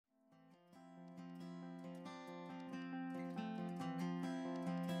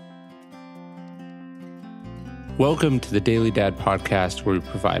Welcome to the Daily Dad Podcast, where we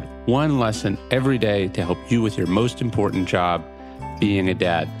provide one lesson every day to help you with your most important job, being a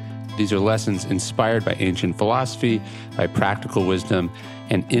dad. These are lessons inspired by ancient philosophy, by practical wisdom,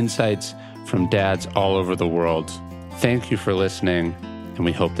 and insights from dads all over the world. Thank you for listening, and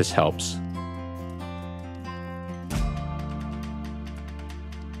we hope this helps.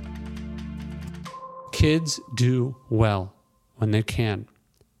 Kids do well when they can.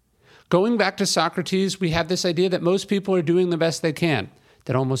 Going back to Socrates, we have this idea that most people are doing the best they can,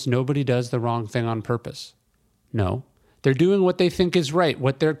 that almost nobody does the wrong thing on purpose. No, they're doing what they think is right,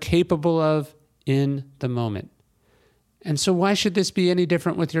 what they're capable of in the moment. And so why should this be any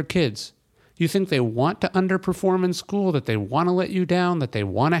different with your kids? You think they want to underperform in school, that they want to let you down, that they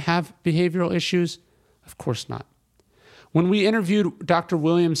want to have behavioral issues? Of course not. When we interviewed Dr.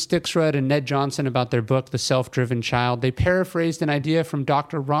 William Stixrud and Ned Johnson about their book, The Self-Driven Child, they paraphrased an idea from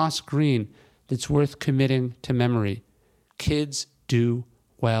Dr. Ross Greene that's worth committing to memory. Kids do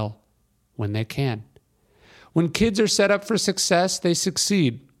well when they can. When kids are set up for success, they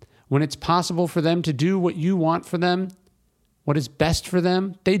succeed. When it's possible for them to do what you want for them, what is best for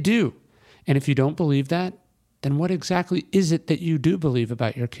them, they do. And if you don't believe that, then what exactly is it that you do believe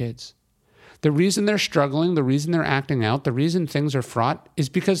about your kids? The reason they're struggling, the reason they're acting out, the reason things are fraught is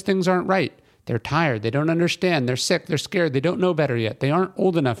because things aren't right. They're tired. They don't understand. They're sick. They're scared. They don't know better yet. They aren't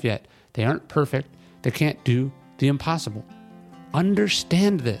old enough yet. They aren't perfect. They can't do the impossible.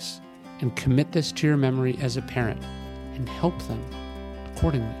 Understand this and commit this to your memory as a parent and help them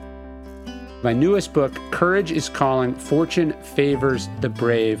accordingly. My newest book, Courage is Calling, Fortune Favors the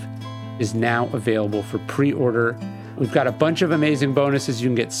Brave, is now available for pre-order. We've got a bunch of amazing bonuses. You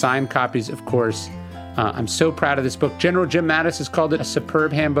can get signed copies, of course. I'm so proud of this book. General Jim Mattis has called it a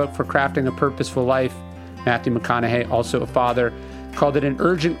superb handbook for crafting a purposeful life. Matthew McConaughey, also a father, called it an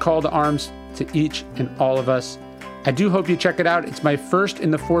urgent call to arms to each and all of us. I do hope you check it out. It's my first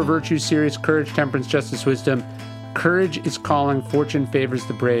in the 4 Virtues series, Courage, Temperance, Justice, Wisdom. Courage is Calling, Fortune Favors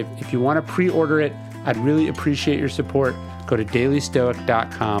the Brave. If you want to pre-order it, I'd really appreciate your support. Go to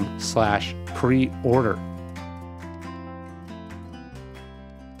dailystoic.com/pre-order.